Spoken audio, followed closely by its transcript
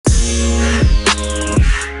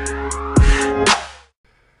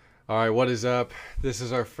All right, what is up? This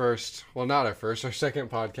is our first, well, not our first, our second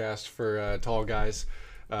podcast for Tall Guys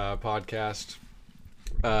podcast.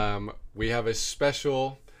 We have a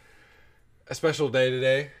special day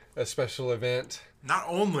today, a special event. Not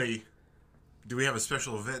only do we have a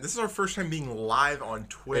special event, this is our first time being live on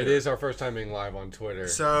Twitter. It is our first time being live on Twitter.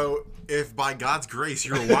 So, if by God's grace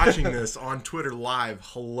you're watching this on Twitter live,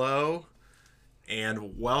 hello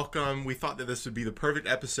and welcome. We thought that this would be the perfect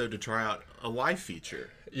episode to try out a live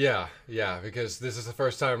feature. Yeah, because this is the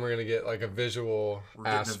first time we're gonna get like a visual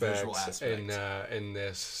aspect in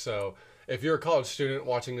this. So if you're a college student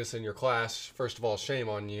watching this in your class, first of all, shame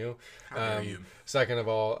on you. How dare you? Second of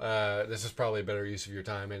all, this is probably a better use of your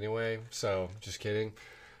time anyway. So just kidding.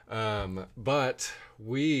 But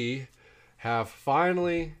we have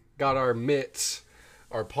finally got our mitts,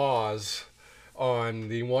 our paws on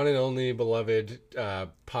the one and only beloved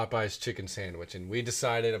Popeye's chicken sandwich, and we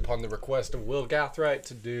decided upon the request of Will Gathright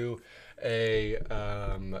to do a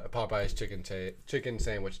Popeye's chicken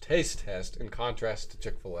sandwich taste test in contrast to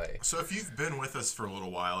Chick-fil-A. So if you've been with us for a little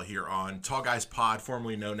while here on Tall Guys Pod,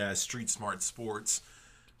 formerly known as Street Smart Sports,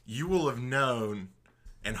 you will have known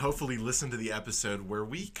and hopefully listened to the episode where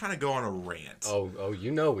we kind of go on a rant. Oh, you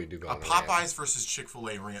know we do go on a rant. Popeyes versus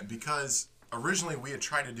Chick-fil-A rant, because originally we had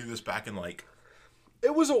tried to do this back in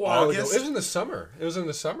it was a while ago. August? It was in the summer. It was in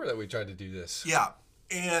the summer that we tried to do this. Yeah,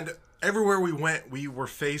 and everywhere we went, we were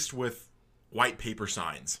faced with white paper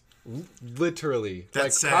signs. Literally. That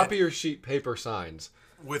like said- copier sheet paper signs.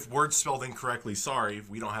 With words spelled incorrectly, sorry,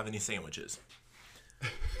 we don't have any sandwiches.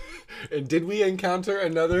 And did we encounter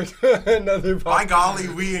another By golly,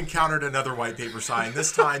 we encountered another white paper sign.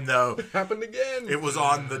 This time, though, happened again. it was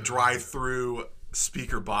on the drive-through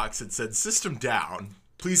speaker box. It said, "System down.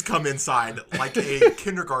 Please come inside," like a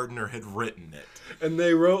kindergartner had written it. And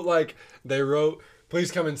they wrote,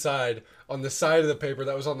 "Please come inside" on the side of the paper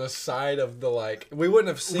that was on the side of the, we wouldn't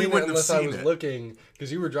have seen it unless I was looking,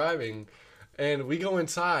 because you were driving. And we go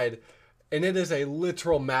inside, and it is a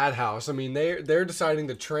literal madhouse. I mean, they're deciding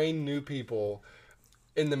to train new people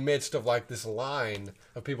in the midst of, this line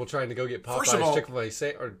of people trying to go get First of Popeye's all,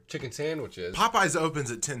 Chick-fil-A or chicken sandwiches. Popeyes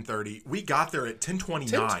opens at 10:30. We got there at 10:29.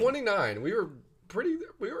 10:29. We were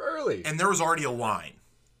early. And there was already a line.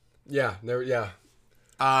 Yeah.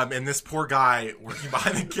 And this poor guy working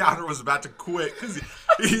behind the counter was about to quit because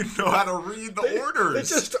he didn't know how to read the orders.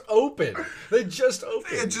 They just opened. They had just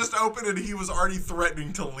opened and he was already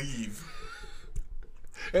threatening to leave.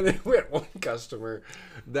 And then we had one customer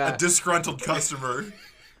A disgruntled customer.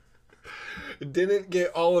 didn't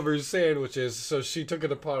get Oliver's sandwiches, so she took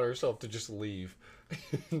it upon herself to just leave.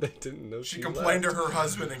 They didn't know She complained to her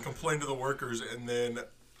husband and complained to the workers, and then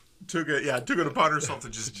took it upon herself to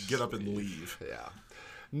just get up and leave. Yeah.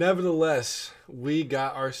 Nevertheless, we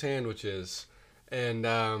got our sandwiches, and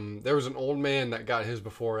there was an old man that got his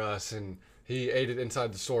before us, and he ate it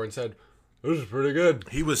inside the store and said, "This is pretty good."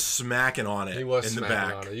 He was smacking on it. He was in the smacking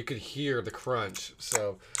back. on it. You could hear the crunch.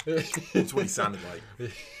 So That's what he sounded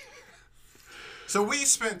like. So we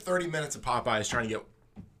spent 30 minutes at Popeyes trying to get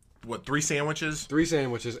 3 sandwiches? 3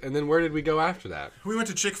 sandwiches, and then where did we go after that? We went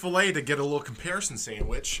to Chick-fil-A to get a little comparison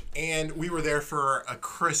sandwich, and we were there for a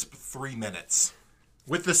crisp 3 minutes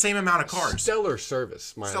with the same amount of carbs. Stellar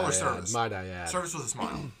service, might I add. Service with a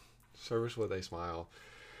smile. Service with a smile.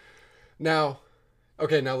 Now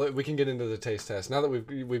we can get into the taste test. Now that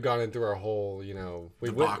we've gone in through our whole, we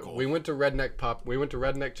went to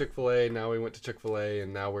Redneck Chick-fil-A, now we went to Chick-fil-A,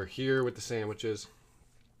 and now we're here with the sandwiches.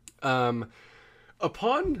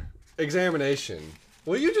 Upon examination,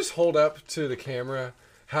 will you just hold up to the camera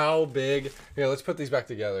how big... Here, let's put these back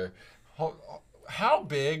together. How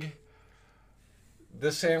big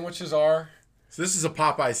the sandwiches are. So this is a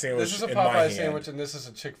Popeye sandwich. This is a Popeye sandwich, and this is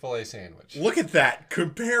a Chick-fil-A sandwich. Look at that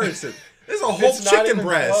comparison. This is a whole chicken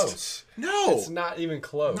breast. Close. No. It's not even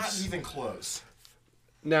close. Not even close.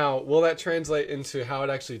 Now, will that translate into how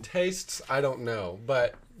it actually tastes? I don't know.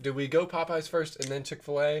 But do we go Popeyes first and then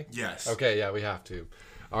Chick-fil-A? Yes. Okay, yeah, we have to.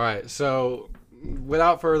 All right, so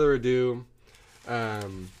without further ado,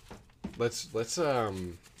 let's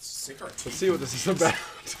see what this is about.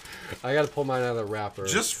 I got to pull mine out of the wrapper.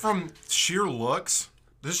 Just from sheer looks,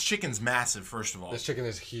 this chicken's massive, first of all. This chicken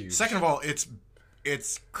is huge. Second of all,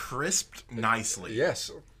 it's crisped nicely. Yes,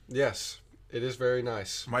 it is very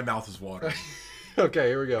nice. My mouth is watering. Okay,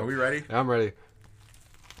 here we go. Are we ready? I'm ready.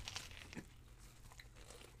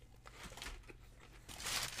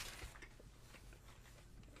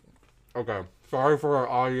 Okay, sorry for our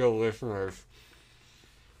audio listeners.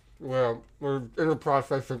 Well, we're in the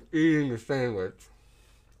process of eating the sandwich.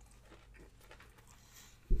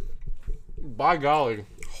 By golly.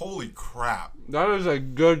 Holy crap. That is a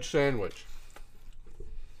good sandwich.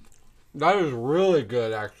 That is really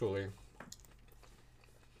good, actually.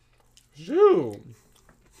 Shoot.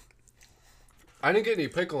 I didn't get any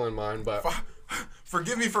pickle in mine, but...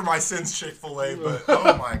 Forgive me for my sins, Chick-fil-A, but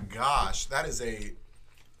oh my gosh, that is a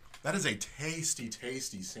tasty,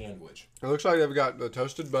 tasty sandwich. It looks like they've got the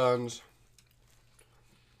toasted buns.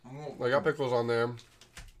 They got pickles on there.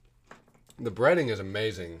 The breading is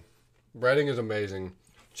amazing. Breading is amazing.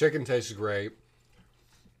 Chicken tastes great.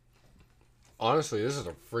 Honestly, this is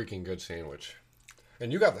a freaking good sandwich.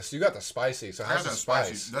 And you got this. You got the spicy. So how's the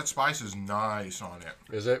spice? That spice is nice on it.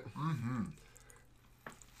 Is it? Mm-hmm.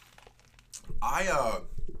 I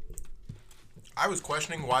was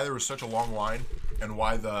questioning why there was such a long line and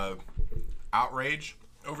why the outrage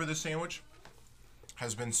over this sandwich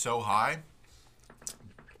has been so high.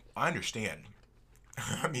 I understand.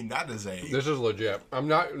 I mean, that is a... This is legit. I'm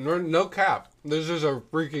not... No cap. This is a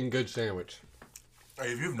freaking good sandwich.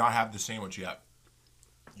 If you've not had the sandwich yet,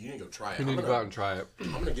 you need to go try it. You need to go out and try it.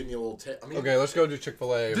 I'm going to give you a little tip. Okay, let's go to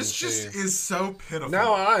Chick-fil-A. This just is so pitiful.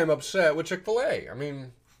 Now I am upset with Chick-fil-A. I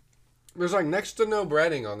mean, there's like next to no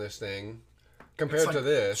breading on this thing compared like to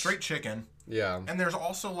this. Straight chicken. Yeah. And there's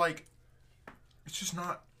also like... It's just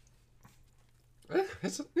not...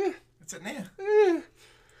 It's a nah.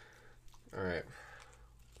 All right.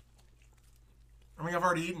 I mean, I've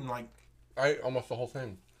already eaten like... I ate almost the whole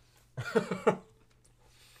thing.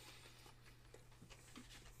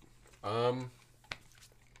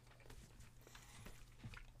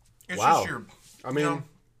 It's wow. just your... I mean...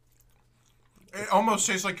 it almost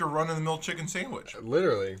tastes like you're running the mill chicken sandwich.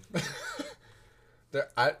 Literally.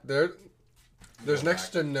 There's next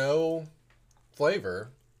to no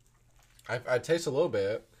flavor. I taste a little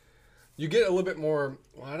bit. You get a little bit more...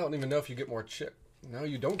 Well, I don't even know if you get more chicken. No,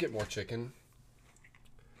 you don't get more chicken.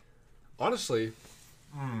 Honestly,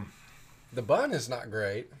 the bun is not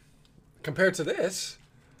great compared to this.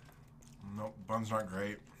 Nope, bun's not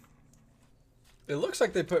great. It looks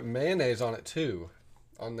like they put mayonnaise on it too,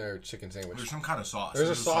 on their chicken sandwich. There's some kind of sauce. There's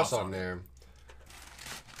a sauce on there.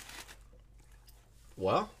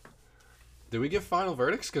 Well, do we give final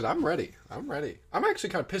verdicts? Because I'm ready. I'm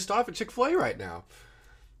actually kind of pissed off at Chick-fil-A right now.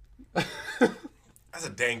 That's a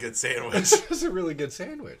dang good sandwich. It's a really good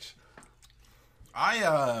sandwich.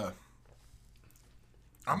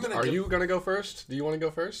 I'm gonna. Are you gonna go first? Do you want to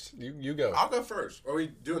go first? You go. I'll go first. Are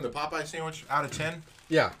we doing the Popeye sandwich out of 10?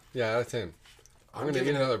 Yeah, out of 10. I'm gonna get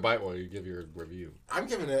giving another bite while you give your review. I'm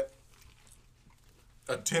giving it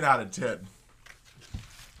a 10 out of 10.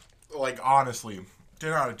 Like, honestly,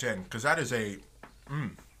 10 out of 10. Because that is a...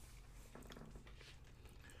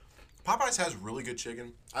 Popeyes has really good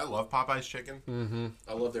chicken. I love Popeyes chicken. Mm-hmm.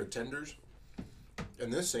 I love their tenders.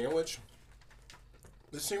 And this sandwich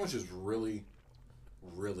is really,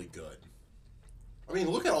 really good. I mean,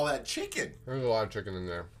 look at all that chicken. There's a lot of chicken in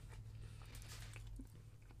there.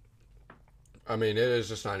 I mean, it is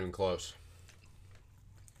just not even close.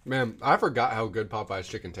 Man, I forgot how good Popeye's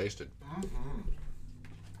chicken tasted. Mm-hmm.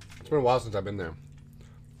 It's been a while since I've been there.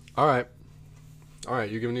 All right,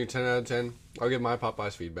 you're giving me a 10 out of 10. I'll give my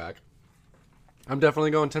Popeye's feedback. I'm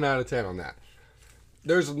definitely going 10 out of 10 on that.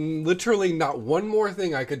 There's literally not one more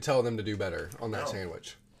thing I could tell them to do better on that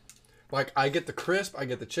sandwich. Like, I get the crisp, I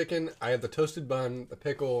get the chicken, I have the toasted bun, the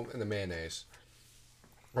pickle, and the mayonnaise.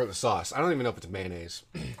 Or the sauce. I don't even know if it's mayonnaise.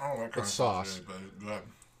 Oh, that kind It's of sauce. But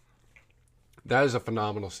That is a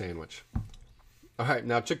phenomenal sandwich. All right,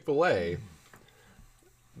 now Chick-fil-A.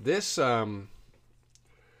 This kind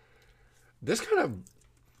of,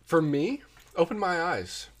 for me, opened my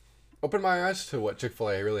eyes. Opened my eyes to what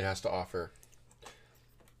Chick-fil-A really has to offer.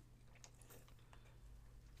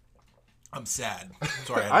 I'm sad.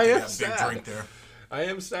 Sorry, I I am had to take that big sad. drink there. I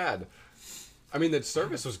am sad. I mean, the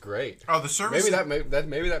service was great. Oh, the service.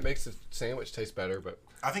 Maybe that makes the sandwich taste better, but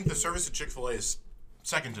I think the service at Chick-fil-A is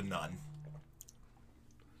second to none.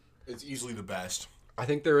 It's easily the best. I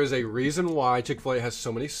think there is a reason why Chick-fil-A has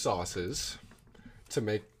so many sauces to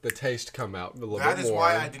make the taste come out a little bit more. That is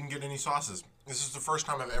why I didn't get any sauces. This is the first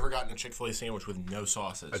time I've ever gotten a Chick-fil-A sandwich with no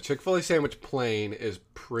sauces. A Chick-fil-A sandwich plain is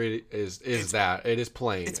pretty that it is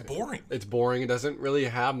plain. It's boring. It's boring. It doesn't really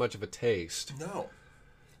have much of a taste. No.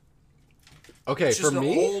 Okay, It's just for an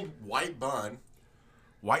me, old white bun,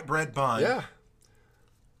 white bread bun. yeah.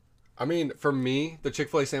 I mean, for me, the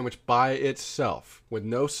Chick-fil-A sandwich by itself with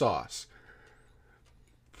no sauce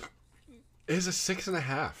is a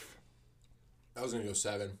 6.5. I was gonna go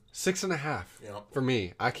 7. 6.5. Yeah. For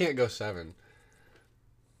me, I can't go 7.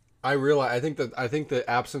 I think the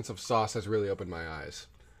absence of sauce has really opened my eyes,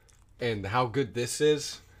 and how good this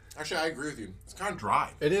is. Actually, I agree with you. It's kind of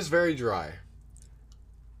dry. It is very dry.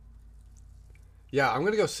 Yeah, I'm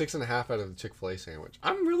gonna go 6.5 out of the Chick-fil-A sandwich.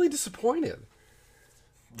 I'm really disappointed.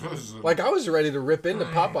 Like, I was ready to rip into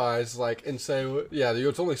Popeyes, like, and say, yeah,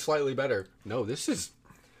 it's only slightly better. No, this is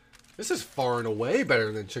far and away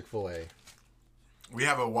better than Chick-fil-A. We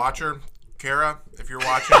have a watcher, Kara. If you're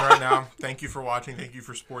watching right now, thank you for watching. Thank you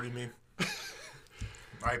for supporting me.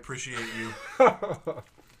 I appreciate you.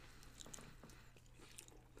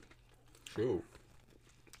 Shoot.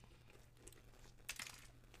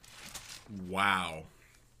 Wow.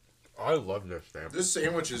 I love this sandwich. This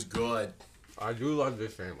sandwich is good. I do love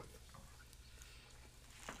this sandwich.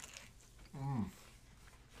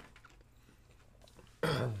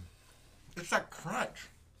 It's that crunch.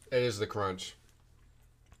 It is the crunch.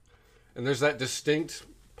 And there's that distinct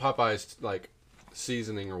Popeyes, like,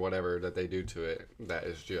 seasoning or whatever that they do to it that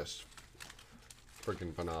is just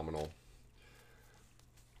freaking phenomenal.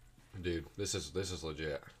 Dude, this is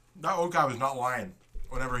legit. That old guy was not lying.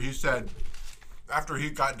 Whenever he said, after he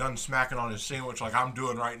got done smacking on his sandwich like I'm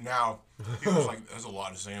doing right now, he was like, that's a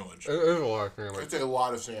lot of sandwich. It is a lot of sandwich. It's a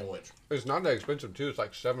lot of sandwich. It's not that expensive, too. It's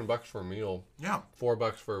like $7 for a meal. Yeah.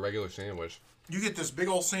 $4 for a regular sandwich. You get this big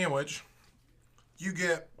old sandwich. You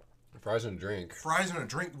get Fries and a drink. fries and a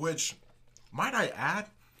drink, which, might I add,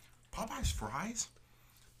 Popeye's fries,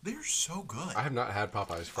 they're so good. I have not had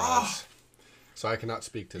Popeyes fries. So I cannot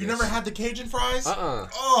speak to You this. never had the Cajun fries? Uh-uh.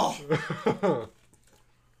 Oh.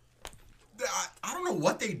 I don't know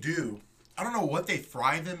what they do. I don't know what they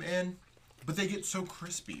fry them in, but they get so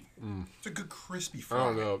crispy. It's a good crispy fry. I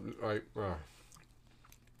don't know.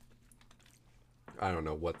 I don't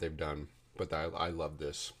know what they've done, but I love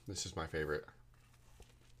this. This is my favorite.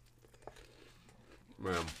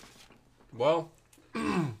 Man. Well,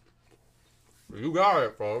 you got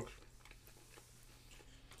it, folks.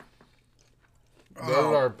 There's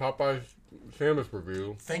our Popeyes sandwich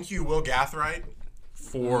review. Thank you, Will Gathright,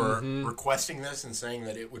 for requesting this and saying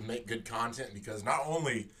that it would make good content, because not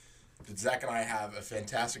only did Zach and I have a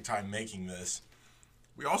fantastic time making this,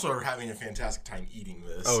 we also are having a fantastic time eating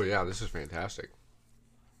this. Oh, yeah, this is fantastic.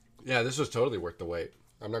 Yeah, this was totally worth the wait.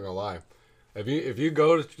 I'm not going to lie. If you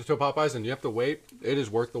go to Popeyes and you have to wait, it is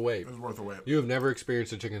worth the wait. It was worth the wait. You have never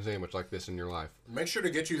experienced a chicken sandwich like this in your life. Make sure to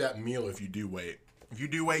get you that meal if you do wait. If you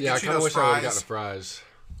do wait, Yeah, I get you kind of those wish I would have fries,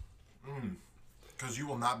 gotten fries. because you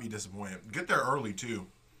will not be disappointed. Get there early, too.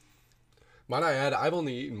 Might I add, I've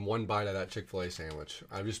only eaten one bite of that Chick-fil-A sandwich.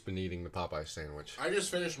 I've just been eating the Popeye sandwich. I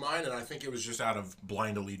just finished mine, and I think it was just out of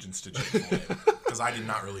blind allegiance to Chick-fil-A, because I did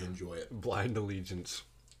not really enjoy it. Blind allegiance.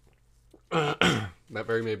 That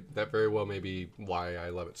very well may be why I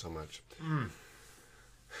love it so much.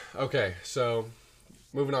 Okay, so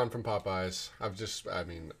moving on from Popeyes, I'm just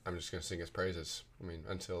gonna sing his praises.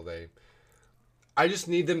 Until I just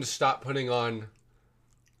need them to stop putting on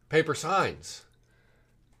paper signs.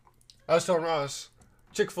 I was telling Ross,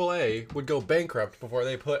 Chick-fil-A would go bankrupt before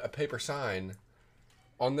they put a paper sign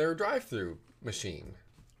on their drive-thru machine.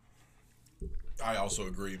 I also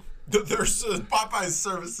agree. Popeye's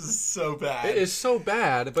service is so bad. It is so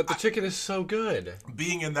bad, but the chicken is so good.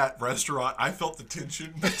 Being in that restaurant, I felt the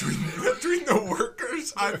tension between the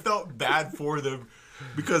workers. I felt bad for them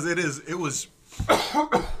because it was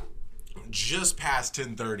just past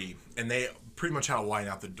 10:30, and they pretty much had a line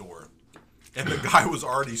out the door. And the guy was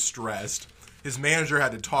already stressed. His manager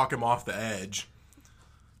had to talk him off the edge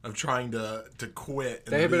of trying to quit.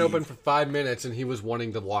 They had been open for 5 minutes, and he was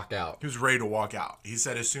wanting to walk out. He was ready to walk out. He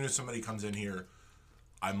said, as soon as somebody comes in here,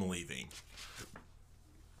 I'm leaving.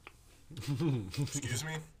 Excuse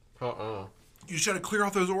me? You should have cleared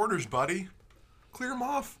off those orders, buddy. Clear them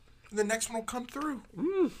off, and the next one will come through.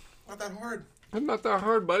 Not that hard. It's not that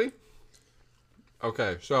hard, buddy.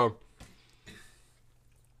 Okay, so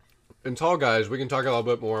in Tall Guys, we can talk a little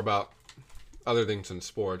bit more about other things in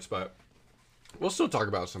sports, but we'll still talk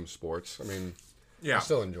about some sports. Yeah, I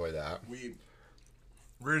still enjoy that.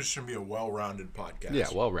 We're just gonna be a well-rounded podcast. Yeah,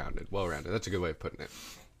 well-rounded. That's a good way of putting it.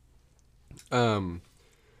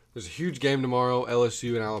 There's a huge game tomorrow,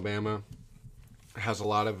 LSU and Alabama. It has a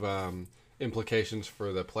lot of implications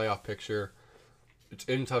for the playoff picture. It's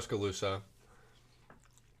in Tuscaloosa.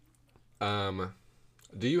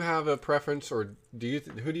 Do you have a preference, or who do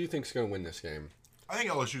you think is going to win this game? I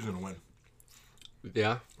think LSU's gonna win.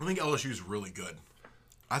 Yeah, I think LSU's really good.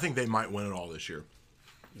 I think they might win it all this year.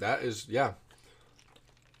 that is, yeah.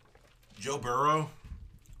 Joe Burrow,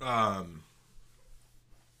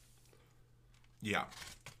 yeah.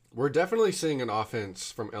 We're definitely seeing an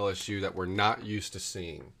offense from LSU that we're not used to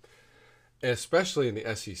seeing, especially in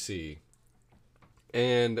the SEC.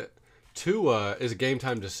 And Tua is a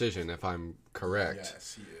game-time decision, if I'm correct.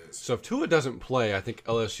 Yes, he is. So if Tua doesn't play, I think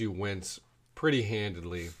LSU wins pretty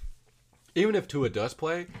handedly. even if Tua does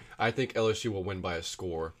play, I think LSU will win by a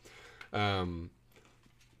score. I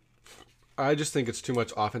just think it's too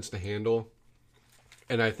much offense to handle.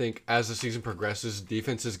 And I think as the season progresses,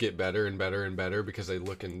 defenses get better and better and better because they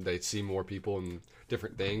look and they see more people and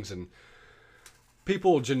different things. And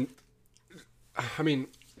people, in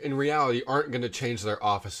reality, aren't going to change their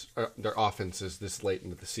offenses this late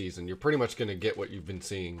into the season. You're pretty much going to get what you've been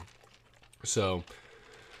seeing. So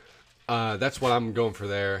that's what I'm going for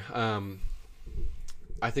there.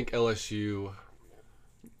 I think LSU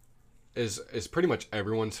is pretty much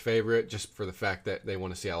everyone's favorite just for the fact that they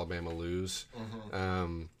want to see Alabama lose.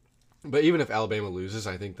 Mm-hmm. But even if Alabama loses,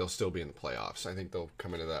 I think they'll still be in the playoffs. I think they'll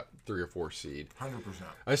come into that 3 or 4 seed. 100%.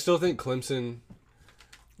 I still think Clemson,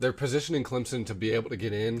 they're positioning Clemson to be able to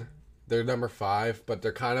get in. They're number 5, but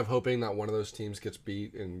they're kind of hoping that one of those teams gets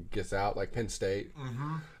beat and gets out, like Penn State.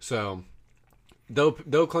 Mm-hmm. So, though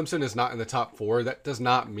Clemson is not in the top 4, that does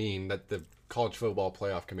not mean that the College Football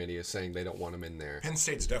Playoff Committee is saying they don't want them in there. Penn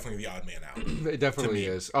State's definitely the odd man out. It definitely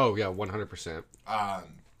is. Oh, yeah, 100%.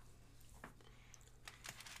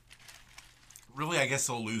 Really, I guess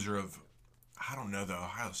the loser of... I don't know, though.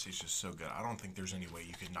 Ohio State's just so good. I don't think there's any way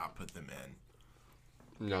you could not put them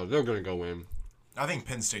in. No, they're going to go in. I think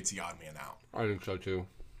Penn State's the odd man out. I think so, too.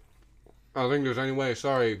 I don't think there's any way.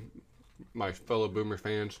 Sorry, my fellow Boomer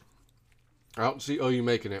fans. I don't see OU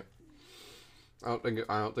making it. I don't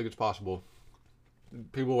think it's possible.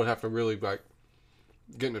 People would have to really get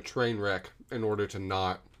in a train wreck in order to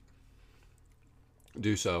not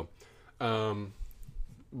do so.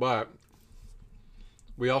 But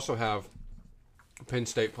we also have Penn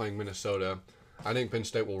State playing Minnesota. I think Penn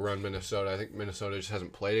State will run Minnesota. I think Minnesota just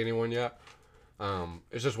hasn't played anyone yet.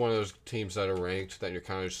 It's just one of those teams that are ranked that you're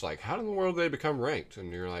kind of just like, how in the world did they become ranked?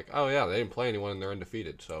 And you're like, oh yeah, they didn't play anyone and they're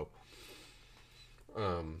undefeated. So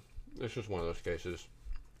it's just one of those cases.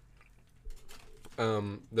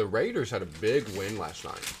 The Raiders had a big win last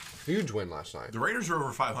night. Huge win last night. The Raiders are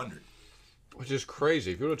over 500. Which is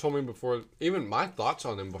crazy. If you would have told me before, even my thoughts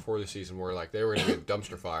on them before the season were like they were in a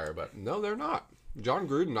dumpster fire. But no, they're not. John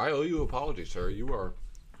Gruden, I owe you an apology, sir. You are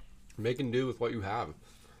making do with what you have.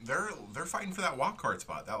 They're fighting for that wild card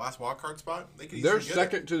spot. That last wild card spot. They're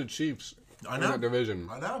second to the Chiefs in that division.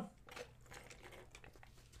 I know.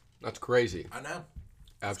 That's crazy. I know.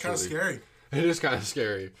 Absolutely. It's kind of scary. It is kind of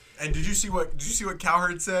scary. And did you see what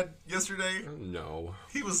Cowherd said yesterday? No.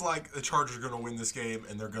 He was like, the Chargers are going to win this game,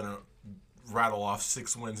 and they're going to rattle off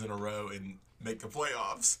 6 wins in a row and make the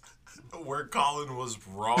playoffs. Where Colin was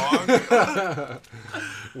wrong.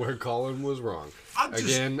 Where Colin was wrong.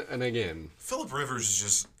 Again and again. Phillip Rivers is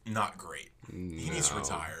just not great. He needs to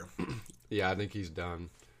retire. Yeah, I think he's done.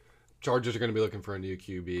 Chargers are going to be looking for a new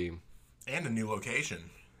QB. And a new location.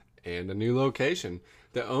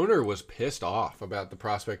 The owner was pissed off about the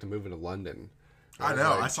prospect of moving to London. I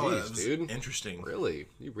know. I saw that. It was dude. Interesting. Really?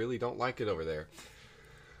 You really don't like it over there.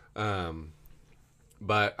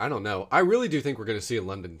 But I don't know. I really do think we're going to see a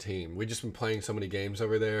London team. We've just been playing so many games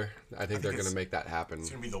over there. I think they're going to make that happen. It's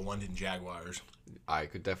going to be the London Jaguars. I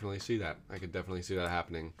could definitely see that.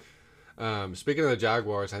 Happening. Speaking of the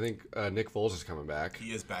Jaguars, I think Nick Foles is coming back.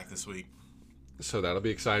 He is back this week. So that'll be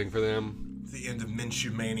exciting for them. The end of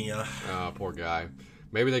Minshew mania. Oh, poor guy.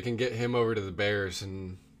 Maybe they can get him over to the Bears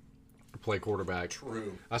and play quarterback.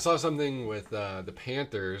 True. I saw something with the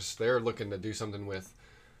Panthers. They're looking to do something with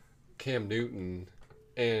Cam Newton.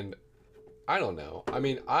 And I don't know. I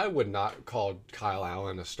mean, I would not call Kyle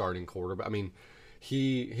Allen a starting quarterback. I mean,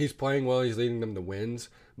 he's playing well. He's leading them to wins.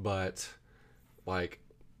 But, I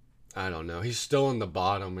don't know. He's still in the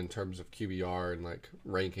bottom in terms of QBR and,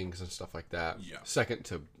 rankings and stuff like that. Yeah. Second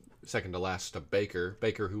to last to Baker.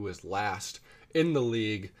 Baker, who was last in the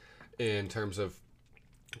league in terms of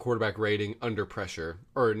quarterback rating under pressure.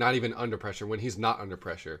 Or not even under pressure, when he's not under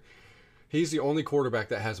pressure. He's the only quarterback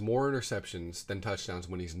that has more interceptions than touchdowns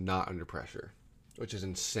when he's not under pressure, which is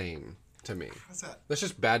insane to me. How's that? That's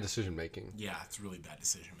just bad decision making. Yeah, it's really bad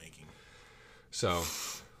decision making. So,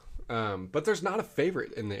 but there's not a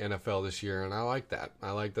favorite in the NFL this year, and I like that.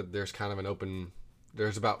 I like that there's kind of an open.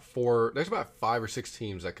 There's about 5 or 6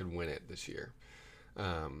 teams that could win it this year.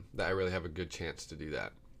 That I really have a good chance to do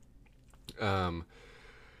that.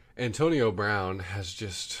 Antonio Brown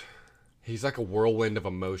has he's like a whirlwind of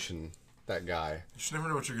emotion. That guy. You should never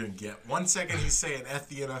know what you're going to get. 1 second he's saying F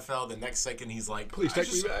the NFL, the next second he's like, please take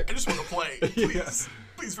me back. I just want to play. Please. Yeah.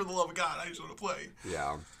 Please, for the love of God, I just want to play.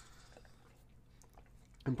 Yeah.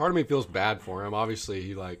 And part of me feels bad for him. Obviously,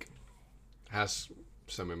 he has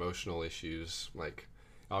some emotional issues.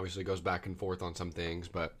 Obviously goes back and forth on some things,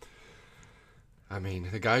 but I mean,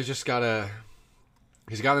 the guy's just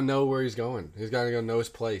he's gotta know where he's going. He's gotta go know his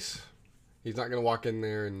place. He's not going to walk in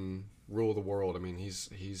there and rule the world. I mean,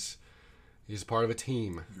 he's part of a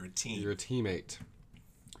team. You're a team. You're a teammate.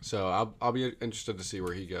 So I'll be interested to see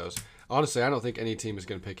where he goes. Honestly, I don't think any team is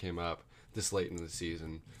going to pick him up this late in the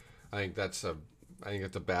season. I think that's a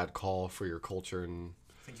bad call for your culture, and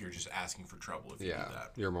I think you're just asking for trouble if you do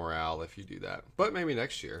that. Your morale if you do that. But maybe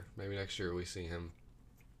next year. Maybe next year we see him.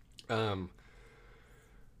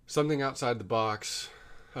 Something outside the box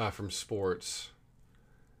from sports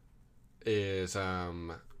is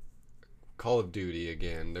Call of Duty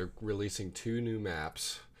again. They're releasing 2 new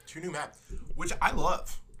maps. 2 new maps, which I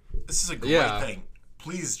love. This is a great thing.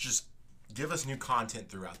 Please just give us new content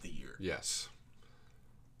throughout the year. Yes.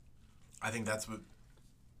 I think that's what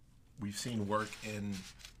we've seen work in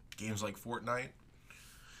games like Fortnite.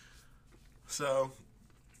 So,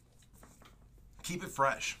 keep it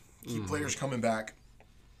fresh. Keep players coming back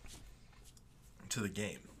to the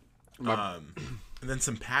game. And then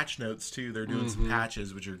some patch notes, too. They're doing some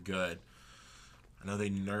patches, which are good. I know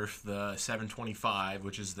they nerfed the 725,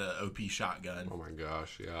 which is the OP shotgun. Oh, my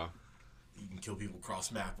gosh, yeah. You can kill people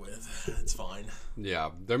cross-map with. It's fine.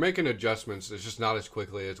 Yeah, they're making adjustments. It's just not as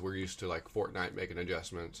quickly as we're used to, like Fortnite making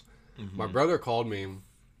adjustments. My brother called me.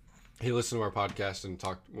 He listened to our podcast and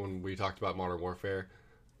talked when we talked about Modern Warfare,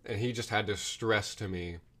 and he just had to stress to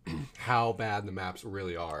me how bad the maps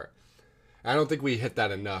really are. I don't think we hit that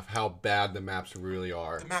enough, how bad the maps really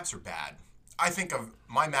are. The maps are bad. I think of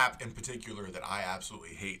my map in particular that I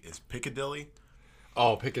absolutely hate is Piccadilly.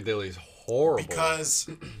 Oh, Piccadilly's horrible. Because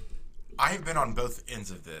I have been on both ends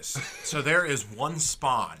of this. So there is one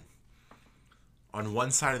spawn on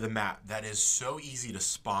one side of the map that is so easy to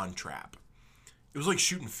spawn trap. It was like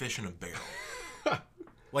shooting fish in a barrel.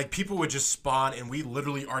 Like, people would just spawn,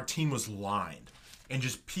 and our team was lined and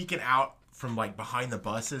just peeking out from, like, behind the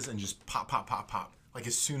buses and just pop, pop, pop, pop, like,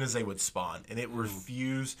 as soon as they would spawn. And it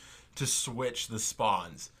refused to switch the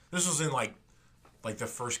spawns. This was in, like the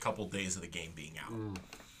first couple days of the game being out.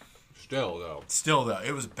 Still, though,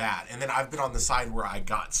 it was bad. And then I've been on the side where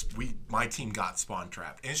my team got spawn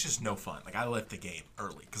trapped. And it's just no fun. Like, I left the game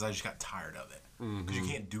early because I just got tired of it. Because you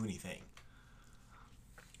can't do anything.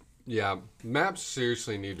 Yeah, maps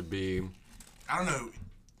seriously need to be... I don't know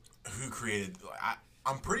who created...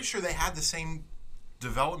 I'm pretty sure they had the same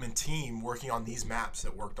development team working on these maps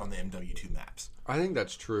that worked on the MW2 maps. I think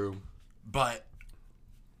that's true. But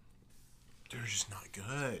they're just not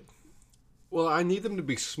good. Well, I need them to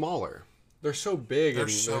be smaller. They're so big, and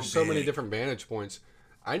there's so many different vantage points.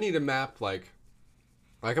 I need a map like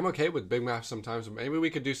I'm okay with big maps sometimes. Maybe we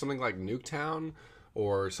could do something like Nuketown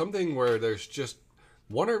or something where there's just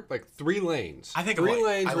 1 or 3 lanes. I think 3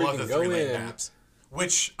 lanes I where love you can the go 3-lane in. maps.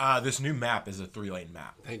 Which this new map is a 3-lane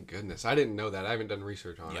map. Thank goodness. I didn't know that. I haven't done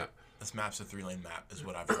research on it. This map's a 3-lane map is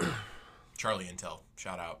what I've heard. Charlie Intel,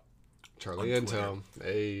 shout out. Charlie Intel.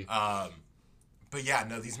 Hey. But yeah,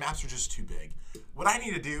 no, these maps are just too big. What I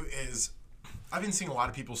need to do is, I've been seeing a lot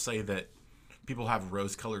of people say that people have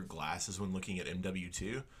rose-colored glasses when looking at MW2.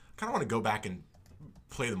 I kind of want to go back and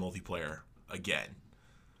play the multiplayer again,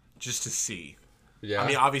 just to see. Yeah. I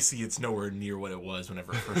mean, obviously, it's nowhere near what it was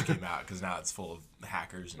whenever it first came out, because now it's full of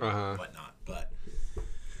hackers and whatnot. But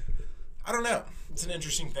I don't know. It's an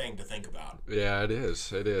interesting thing to think about. Yeah, it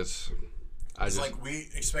is. It is. It's like we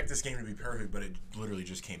expect this game to be perfect, but it literally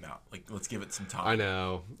just came out. Like, let's give it some time.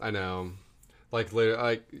 I know. Like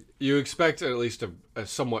you expect at least a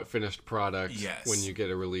somewhat finished product when you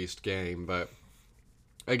get a released game, but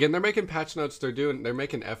again, they're making patch notes. They're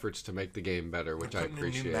making efforts to make the game better, which I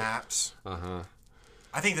appreciate. New maps.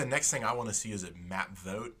 I think the next thing I want to see is a map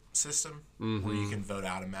vote system where you can vote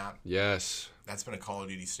out a map. Yes. That's been a Call of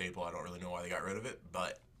Duty staple. I don't really know why they got rid of it,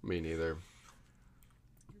 but me neither.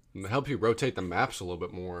 It helps you rotate the maps a little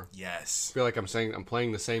bit more. Yes. I feel like I'm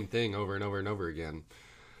playing the same thing over and over and over again.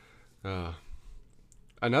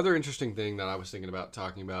 Another interesting thing that I was thinking about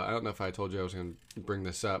talking about, I don't know if I told you I was going to bring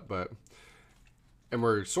this up, and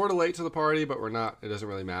we're sort of late to the party, but we're not. It doesn't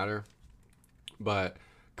really matter. But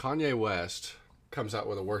Kanye West comes out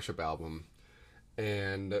with a worship album,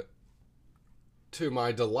 and to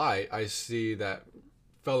my delight, I see that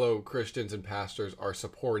fellow Christians and pastors are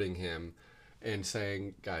supporting him and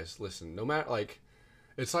saying, guys, listen, no matter,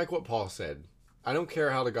 it's like what Paul said. I don't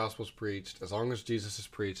care how the gospel's preached. As long as Jesus is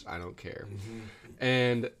preached, I don't care.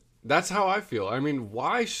 And that's how I feel. I mean,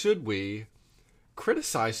 why should we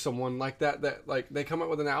criticize someone like that they come up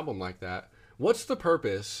with an album like that? What's the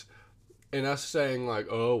purpose in us saying,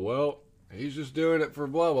 oh, well, he's just doing it for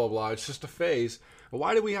blah, blah, blah. It's just a phase.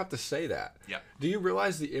 Why do we have to say that? Yeah. Do you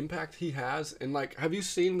realize the impact he has? And have you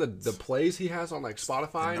seen the plays he has on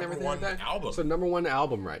Spotify and everything like that? Album. It's the #1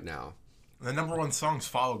 album right now. The #1 songs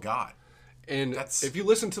follow God. And That's- if you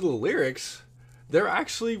listen to the lyrics, they're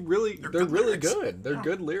actually they're good really lyrics. good. They're Yeah.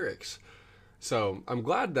 good lyrics. So I'm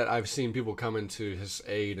glad that I've seen people come into his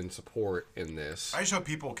aid and support in this. I just hope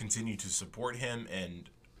people continue to support him and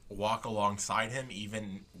walk alongside him,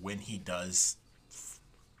 even when he does.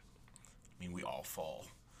 I mean, we all fall.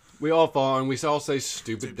 We all fall and we all say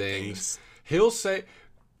stupid things. things. He'll say,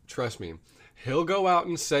 trust me, he'll go out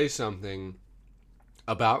and say something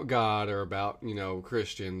about God or about,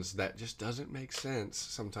 Christians that just doesn't make sense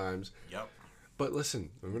sometimes. Yep. But listen,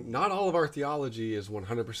 not all of our theology is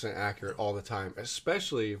 100% accurate all the time,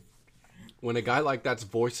 especially when a guy like that's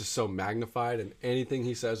voice is so magnified and anything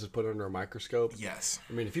he says is put under a microscope. Yes.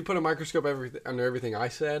 I mean, if you put a microscope under everything I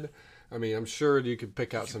said, I mean, I'm sure you could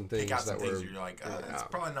pick out some things Pick out some that things were you're like, it's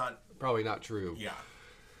probably not true. Yeah.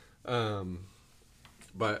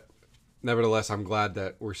 But nevertheless, I'm glad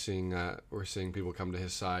that we're seeing people come to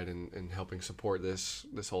his side and helping support this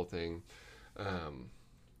whole thing.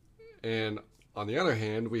 And on the other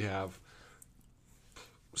hand, we have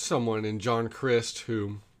someone in John Crist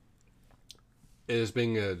who is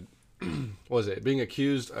being being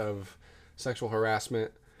accused of sexual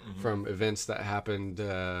harassment from events that happened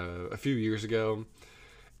a few years ago.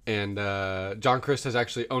 And John Crist has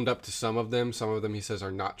actually owned up to some of them. Some of them he says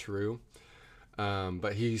are not true.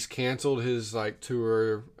 But he's canceled his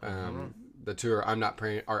tour. The tour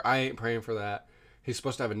I ain't praying for that. He's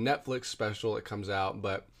supposed to have a Netflix special that comes out,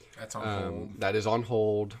 but That's on hold. that is on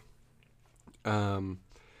hold. And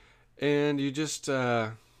you just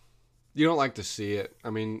you don't like to see it. I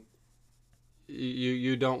mean,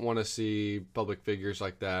 you don't want to see public figures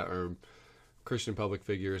like that or Christian public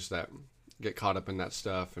figures that get caught up in that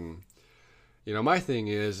stuff. And my thing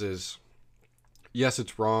is yes,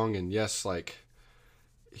 it's wrong, and yes,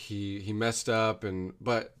 he messed up,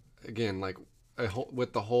 but again,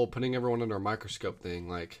 with the whole putting everyone under a microscope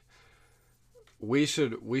thing, we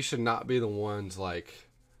should not be the ones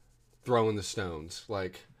throwing the stones.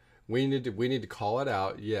 We need to call it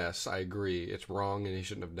out. Yes, I agree, it's wrong and he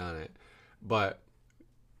shouldn't have done it, but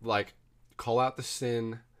call out the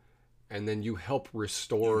sin, and then you help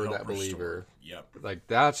restore that believer. Yep.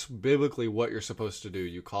 That's biblically what you're supposed to do.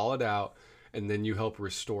 You call it out, and then you help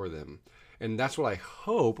restore them. And that's what I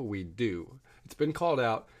hope we do. It's been called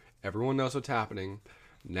out. Everyone knows what's happening.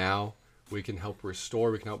 Now we can help restore.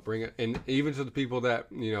 We can help bring it. And even to the people that,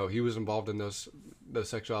 he was involved in those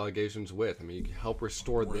sexual allegations with. I mean, you can help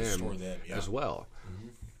restore them yeah. as well. Mm-hmm.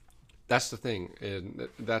 That's the thing. And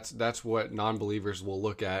that's what non-believers will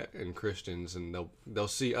look at in Christians. And they'll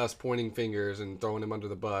see us pointing fingers and throwing them under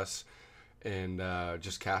the bus and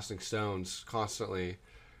just casting stones constantly.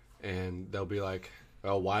 And they'll be like,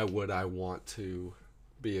 oh, why would I want to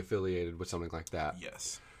be affiliated with something like that?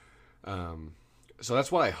 Yes. So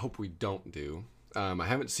that's what I hope we don't do. I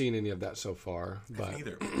haven't seen any of that so far. But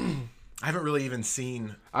Neither. I haven't really even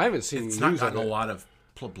seen. I haven't seen It's news not gotten of a it. lot of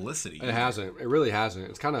publicity. It hasn't. It really hasn't.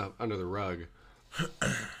 It's kind of under the rug.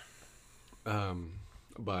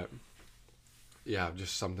 But yeah,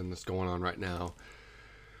 just something that's going on right now.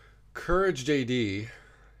 Courage JD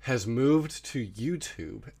has moved to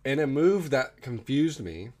YouTube, and a move that confused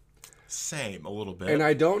me. Same, a little bit. And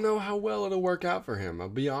I don't know how well it'll work out for him. I'll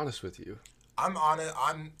be honest with you. I'm on it.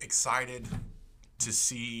 I'm excited to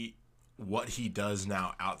see what he does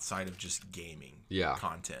now outside of just gaming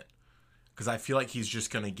content. Because I feel like he's just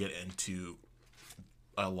going to get into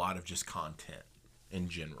a lot of just content in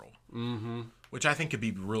general. Mm-hmm. Which I think could be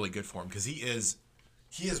really good for him, because he is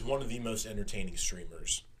one of the most entertaining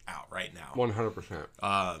streamers out right now.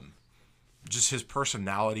 100%. Just his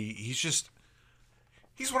personality.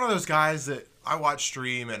 He's one of those guys that I watch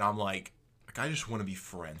stream and I'm like I just want to be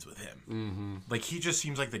friends with him. Mm-hmm. He just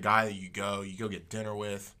seems like the guy that you go get dinner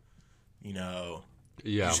with, you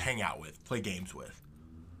just hang out with, play games with.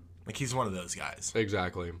 He's one of those guys.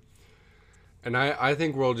 Exactly. And I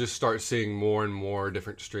think we'll just start seeing more and more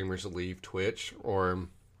different streamers leave Twitch or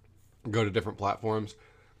go to different platforms.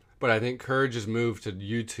 But I think Courage's move to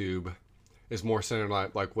YouTube is more centered,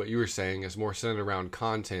 like what you were saying, is more centered around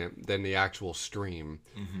content than the actual stream.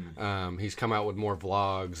 Mm-hmm. He's come out with more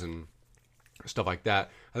vlogs and stuff like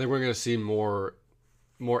that. I think we're going to see more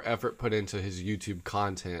effort put into his YouTube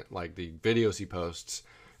content, like the videos he posts,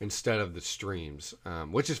 instead of the streams,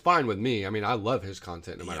 which is fine with me. I mean, I love his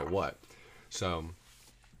content no matter what. So,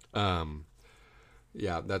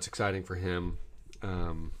 that's exciting for him.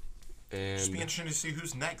 And just be interesting to see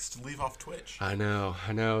who's next to leave off Twitch. I know.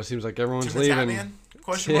 It seems like everyone's Tim leaving. The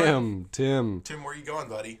Tatman? Tim, where you going,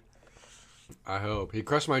 buddy? I hope. He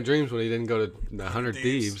crushed my dreams when he didn't go to the 100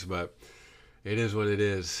 Thieves, but it is what it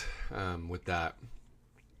is with that.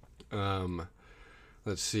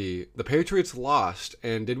 let's see. The Patriots lost,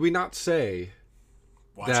 and did we not say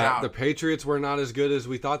Watch that out. the Patriots were not as good as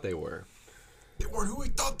we thought they were? They weren't who we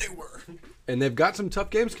thought they were. And they've got some tough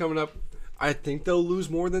games coming up. I think they'll lose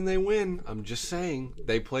more than they win. I'm just saying.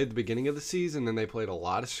 They played the beginning of the season, and they played a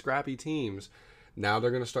lot of scrappy teams. Now they're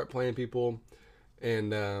going to start playing people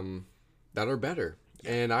and that are better.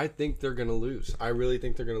 And I think they're going to lose. I really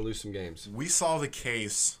think they're going to lose some games. We saw the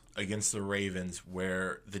case against the Ravens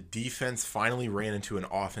where the defense finally ran into an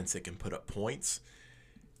offense that can put up points.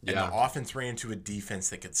 And Yeah. the offense ran into a defense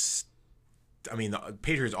that could... the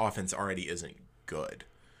Patriots' offense already isn't good.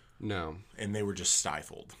 No. And they were just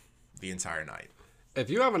stifled the entire night. If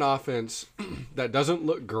you have an offense that doesn't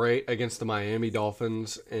look great against the Miami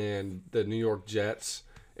Dolphins and the New York Jets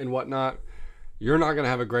and whatnot, you're not going to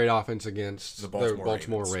have a great offense against the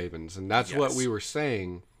Baltimore Ravens. And that's what we were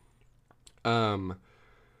saying.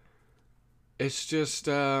 It's just,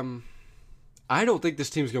 I don't think this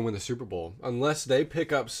team's going to win the Super Bowl unless they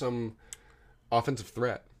pick up some offensive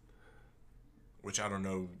threat. Which I don't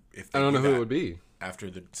know if they I don't know do who that it would be.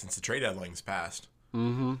 since the trade deadline's passed.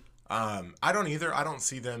 Mm-hmm. I don't either. I don't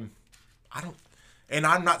see them. And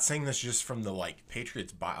I'm not saying this just from the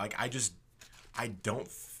Patriots buy. I don't.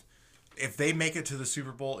 If they make it to the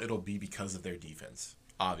Super Bowl, it'll be because of their defense,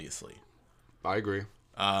 obviously. I agree.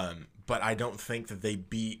 But I don't think that they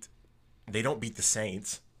don't beat the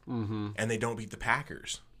Saints, and they don't beat the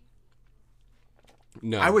Packers.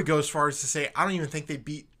 No. I would go as far as to say I don't even think they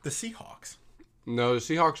beat the Seahawks. No, the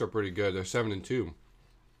Seahawks are pretty good. They're 7-2.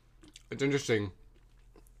 It's interesting.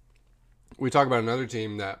 We talk about another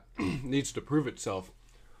team that needs to prove itself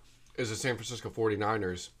is the San Francisco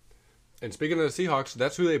 49ers. And speaking of the Seahawks,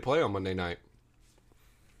 that's who they play on Monday night.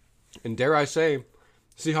 And dare I say,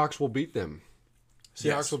 Seahawks will beat them.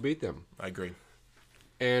 Seahawks will beat them. I agree.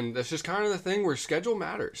 And that's just kind of the thing where schedule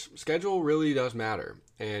matters. Schedule really does matter.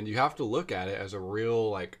 And you have to look at it as a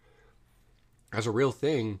real,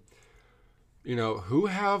 thing. You know, who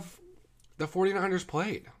have the 49ers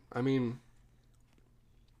played? I mean,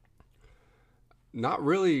 not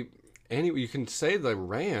really any. You can say the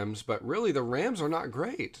Rams, but really the Rams are not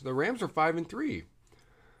great. The Rams are 5-3.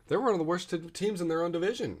 They're one of the worst teams in their own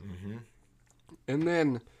division. Mm-hmm. And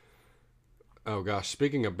then, oh gosh,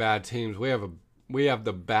 speaking of bad teams, we have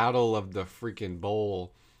the battle of the freaking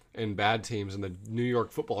bowl and bad teams, and the New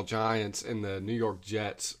York Football Giants and the New York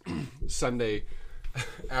Jets Sunday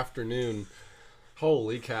afternoon.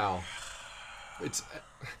 Holy cow! It's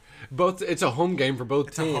a home game for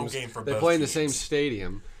both teams. A home game for they both play in the teams. same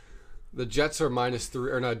stadium. The Jets are -3,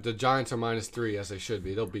 or no, the Giants are -3 as they should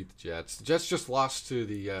be. They'll beat the Jets. The Jets just lost to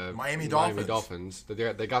the Miami Dolphins.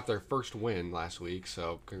 They got their first win last week,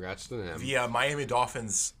 so congrats to them. The Miami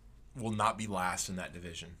Dolphins will not be last in that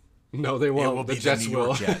division. No, they won't. It will the be Jets the New York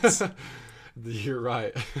will. Jets. You're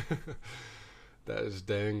right. That is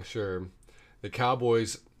dang sure. The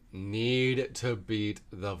Cowboys need to beat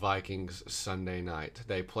the Vikings Sunday night.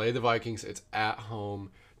 They play the Vikings. It's at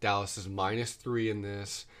home. Dallas is -3 in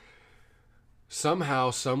this.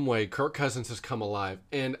 Somehow, some way, Kirk Cousins has come alive.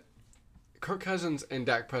 And Kirk Cousins and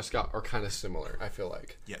Dak Prescott are kind of similar, I feel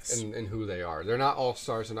like. Yes. In who they are. They're not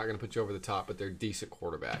all-stars. They're not going to put you over the top, but they're decent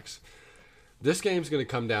quarterbacks. This game's going to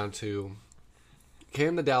come down to,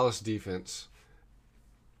 can the Dallas defense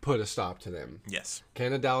put a stop to them? Yes.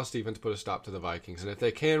 Can the Dallas defense put a stop to the Vikings? And if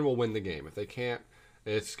they can, we'll win the game. If they can't,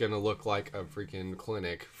 it's going to look like a freaking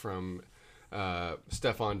clinic from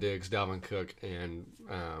Stephon Diggs, Dalvin Cook, and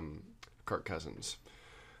Kirk Cousins.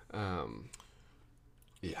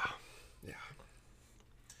 Yeah.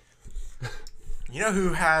 You know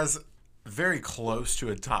who has very close to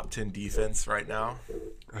a top 10 defense right now?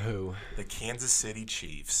 Who? The Kansas City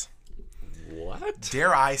Chiefs. What?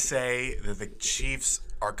 Dare I say that the Chiefs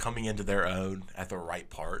are coming into their own at the right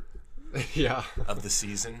part Yeah. of the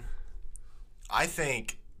season? I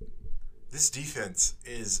think this defense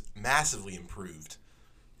is massively improved,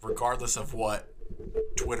 regardless of what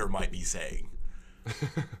Twitter might be saying.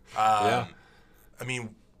 Yeah. I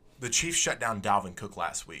mean, the Chiefs shut down Dalvin Cook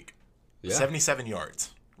last week. Yeah. 77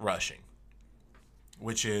 yards rushing,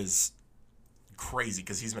 which is crazy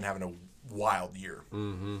because he's been having a wild year.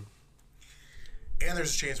 Mm-hmm. And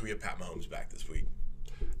there's a chance we have Pat Mahomes back this week.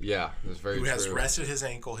 Yeah, that's very Who true. has rested his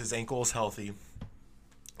ankle. His ankle is healthy.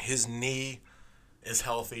 His knee is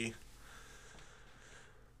healthy.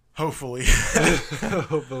 Hopefully.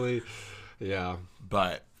 Hopefully. Yeah.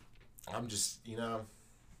 But I'm just, a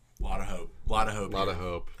lot of hope. A lot of hope. A lot here of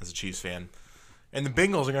hope. as a Chiefs fan. And the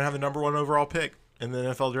Bengals are going to have the number 1 overall pick in the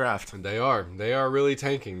NFL draft. They are. They are really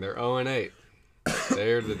tanking. They're 0-8.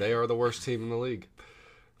 They are the worst team in the league.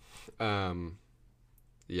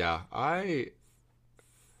 Yeah,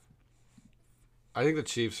 I think the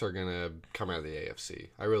Chiefs are gonna come out of the AFC.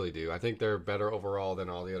 I really do. I think they're better overall than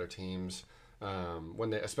all the other teams,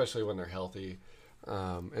 especially when they're healthy.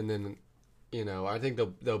 And then, I think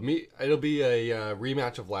they'll meet. It'll be a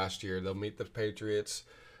rematch of last year. They'll meet the Patriots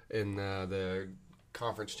in the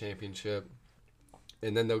conference championship,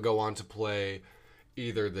 and then they'll go on to play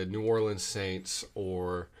either the New Orleans Saints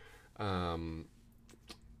or, honestly,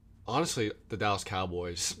 the Dallas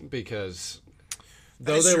Cowboys, because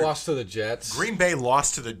though they lost to the Jets, Green Bay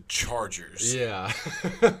lost to the Chargers. Yeah.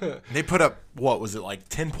 They put up, what was it, like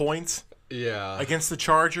 10 points? Yeah. Against the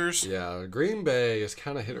Chargers? Yeah. Green Bay is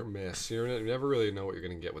kind of hit or miss. You never really know what you're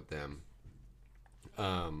going to get with them.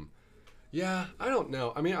 Yeah, I don't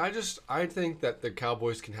know. I mean, I think that the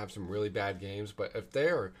Cowboys can have some really bad games, but if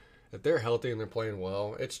they're healthy and they're playing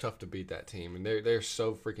well, it's tough to beat that team. And they're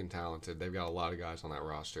so freaking talented. They've got a lot of guys on that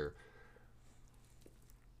roster.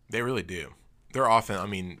 They really do. Their offense, I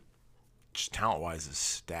mean, just talent-wise, is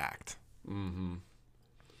stacked. Mm-hmm.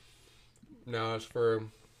 Now, as for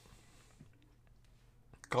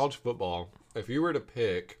college football, if you were to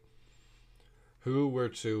pick who were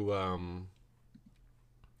to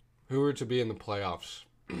be in the playoffs,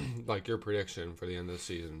 like your prediction for the end of the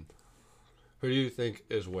season, who do you think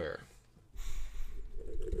is where?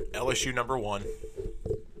 LSU number 1.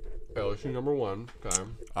 LSU number 1. Okay.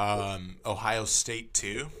 Ohio State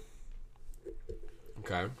 2.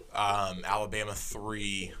 Okay. Alabama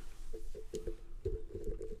 3.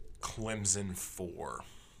 Clemson 4.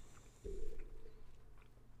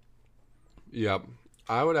 Yep.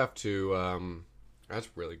 I would have to. That's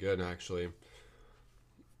really good, actually.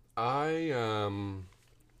 Will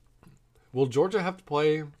Georgia have to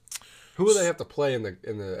play? Who will they have to play in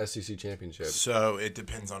the SEC championship? So it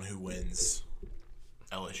depends on who wins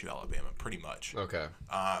LSU Alabama, pretty much. Okay.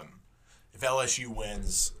 If LSU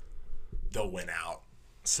wins, they'll win out.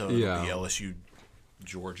 So it'll be LSU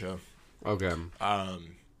Georgia. Okay.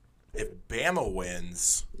 If Bama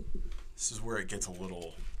wins, this is where it gets a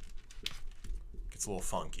little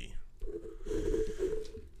funky.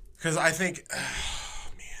 Because I think,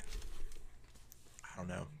 man, I don't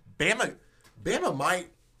know. Bama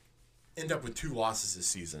might end up with 2 losses this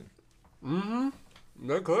season. Mm-hmm.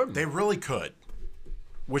 They could. They really could.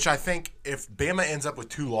 Which I think if Bama ends up with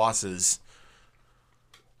 2 losses,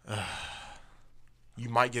 you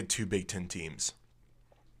might get 2 Big Ten teams.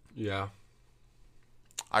 Yeah.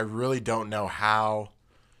 I really don't know how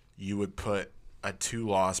you would put a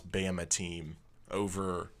 2-loss Bama team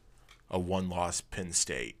over a 1-loss Penn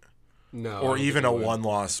State. No. Or even a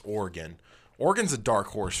 1-loss Oregon. Oregon's a dark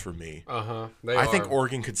horse for me. Uh-huh. I think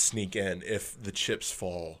Oregon could sneak in if the chips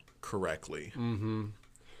fall correctly. Mm-hmm.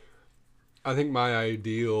 I think my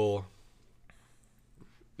ideal...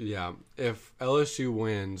 Yeah, if LSU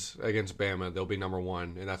wins against Bama, they'll be number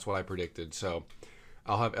 1, and that's what I predicted. So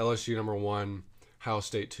I'll have LSU number 1, Ohio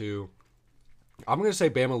State 2. I'm going to say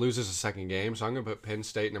Bama loses a second game, so I'm going to put Penn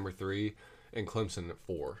State number 3 and Clemson at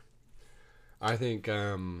 4. I think,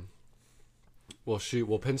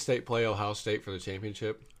 will Penn State play Ohio State for the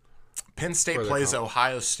championship? Penn State plays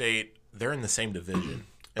Ohio State. They're in the same division.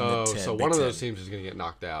 So one of those teams is going to get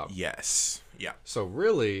knocked out. Yes. Yeah. So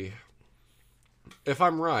really, if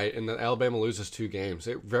I'm right and that Alabama loses 2 games,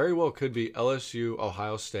 it very well could be LSU,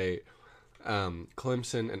 Ohio State,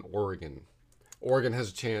 Clemson, and Oregon. Oregon has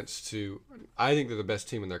a chance to... I think they're the best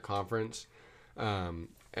team in their conference.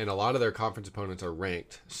 And a lot of their conference opponents are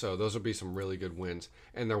ranked. So those would be some really good wins.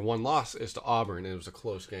 And their 1 loss is to Auburn, and it was a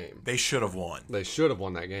close game. They should have won. They should have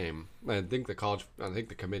won that game. I think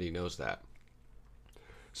the committee knows that.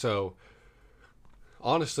 So,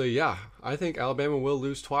 honestly, yeah. I think Alabama will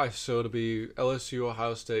lose twice. So it'll be LSU,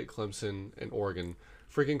 Ohio State, Clemson, and Oregon.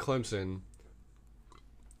 Freaking Clemson.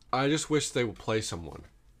 I just wish they would play someone.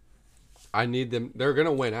 I need them. They're going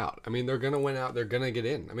to win out. I mean, they're going to win out. They're going to get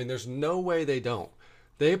in. I mean, there's no way they don't.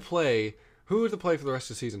 They play... Who do they play for the rest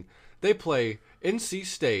of the season? They play NC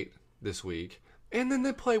State this week, and then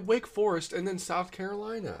they play Wake Forest and then South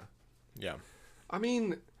Carolina. Yeah. I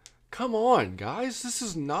mean, come on, guys. This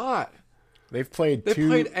is not... They played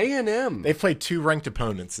A&M. They've played 2 ranked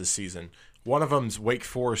opponents this season. One of them's Wake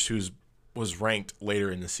Forest, who was ranked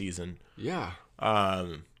later in the season. Yeah.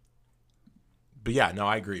 But yeah, no,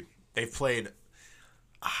 I agree. They've played...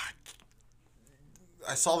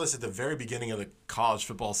 I saw this at the very beginning of the college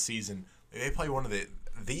football season. They play one of the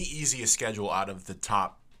easiest schedule out of the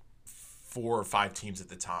top 4 or 5 teams at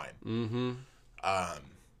the time. Mm-hmm.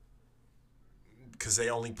 Because they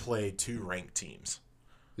only play 2 ranked teams.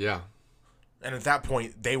 Yeah. And at that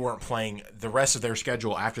point, they weren't playing the rest of their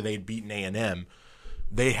schedule after they'd beaten A&M.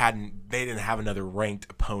 They didn't have another ranked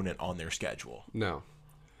opponent on their schedule. No.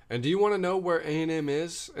 And do you want to know where A&M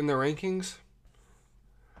is in the rankings?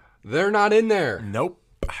 They're not in there. Nope.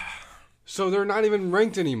 So they're not even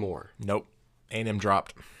ranked anymore. Nope. A&M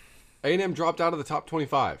dropped. A&M dropped out of the top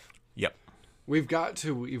 25. Yep. You've got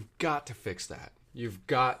to fix that. You've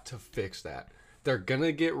got to fix that. They're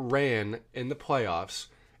gonna get ran in the playoffs,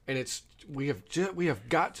 and we have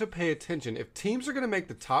got to pay attention. If teams are gonna make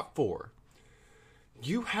the top 4,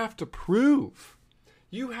 you have to prove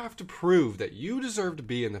that you deserve to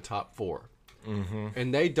be in the top 4. Mm-hmm.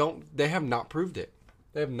 And they have not proved it.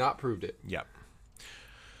 They have not proved it. Yep.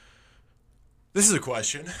 This is a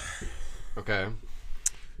question. Okay.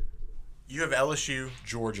 You have LSU,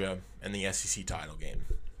 Georgia, and the SEC title game.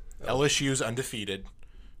 LSU's undefeated.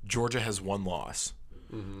 Georgia has 1 loss.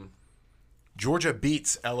 Mm-hmm. Georgia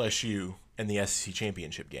beats LSU in the SEC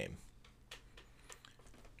championship game.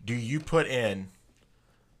 Do you put in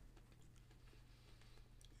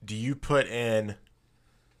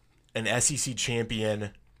an SEC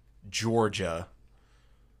champion Georgia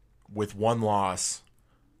with 1 loss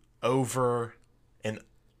over an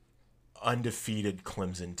undefeated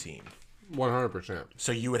Clemson team? 100%.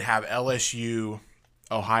 So you would have LSU,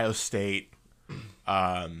 Ohio State. Who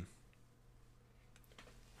am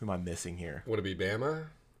I missing here? Would it be Bama?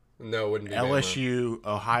 No, it wouldn't be LSU, Bama.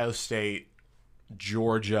 Ohio State,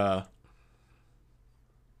 Georgia.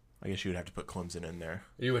 I guess you would have to put Clemson in there.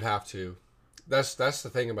 You would have to. That's the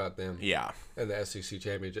thing about them. Yeah. And the SEC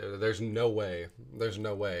championship. There's no way.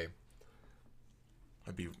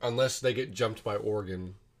 Unless they get jumped by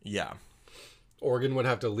Oregon. Yeah. Oregon would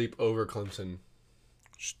have to leap over Clemson.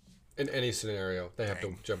 In any scenario, they have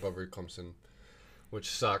to jump over Clemson, which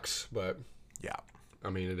sucks, but yeah. I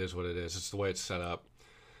mean, it is what it is. It's the way it's set up.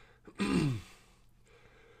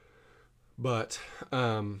 But,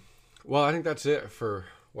 well, I think that's it for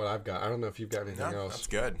what I've got. I don't know if you've got anything else. That's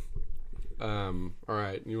good. All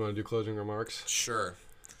right. You want to do closing remarks? Sure.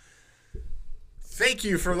 Thank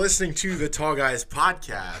you for listening to the Tall Guys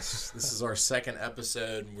podcast. This is our 2nd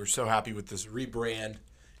episode. We're so happy with this rebrand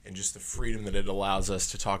and just the freedom that it allows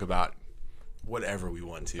us to talk about whatever we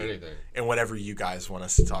want to. Anything. And whatever you guys want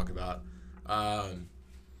us to talk about.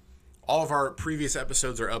 All of our previous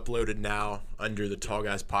episodes are uploaded now under the Tall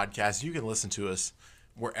Guys podcast. You can listen to us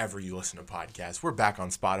wherever you listen to podcasts. We're back on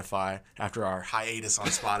Spotify after our hiatus on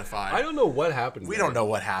Spotify. I don't know what happened. We don't know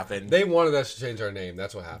what happened. They wanted us to change our name.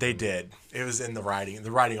 That's what happened. They did. It was in the writing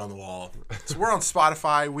on the wall. So we're on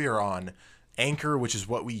Spotify. We are on Anchor, which is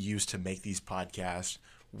what we use to make these podcasts.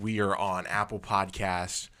 We are on Apple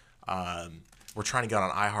Podcasts. We're trying to get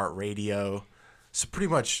on iHeartRadio. So pretty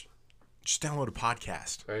much just download a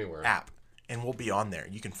podcast app, and we'll be on there.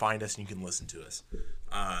 You can find us, and you can listen to us.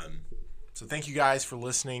 So thank you guys for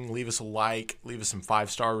listening. Leave us a like. Leave us some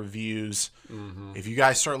 5-star reviews. Mm-hmm. If you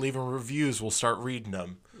guys start leaving reviews, we'll start reading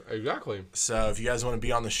them. Exactly. So if you guys want to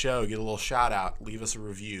be on the show, get a little shout out, leave us a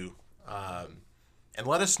review. And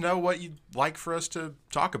let us know what you'd like for us to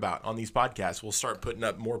talk about on these podcasts. We'll start putting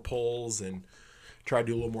up more polls and try to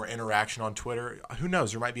do a little more interaction on Twitter. Who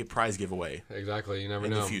knows? There might be a prize giveaway. Exactly. You never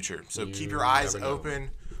know. In the future. So keep your eyes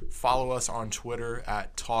open. Follow us on Twitter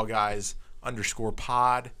at tallguys_pod.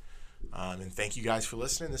 And thank you guys for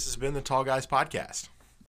listening. This has been the Tall Guys Podcast.